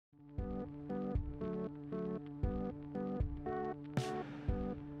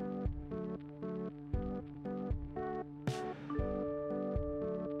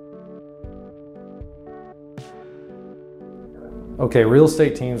Okay, real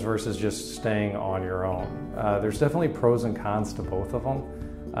estate teams versus just staying on your own. There's definitely pros and cons to both of them.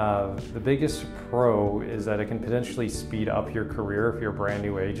 The biggest pro is that it can potentially speed up your career if you're a brand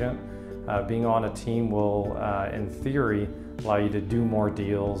new agent. Being on a team will, in theory, allow you to do more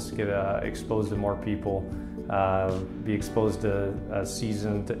deals, get exposed to more people, be exposed to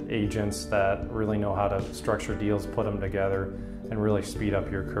seasoned agents that really know how to structure deals, put them together, and really speed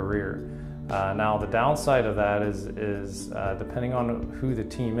up your career. Now the downside of that is depending on who the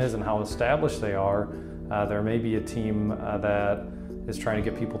team is and how established they are, there may be a team that is trying to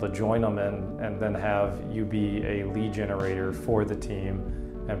get people to join them and then have you be a lead generator for the team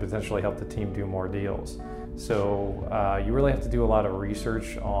and potentially help the team do more deals. So you really have to do a lot of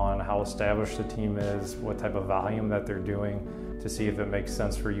research on how established the team is, what type of volume that they're doing to see if it makes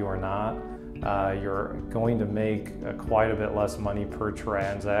sense for you or not. You're going to make quite a bit less money per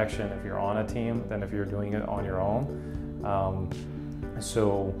transaction if you're on a team than if you're doing it on your own.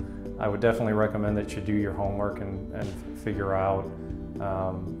 So I would definitely recommend that you do your homework and figure out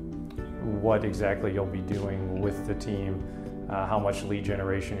what exactly you'll be doing with the team, how much lead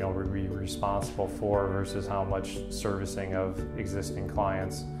generation you'll be responsible for versus how much servicing of existing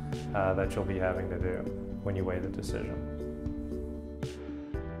clients that you'll be having to do when you weigh the decision.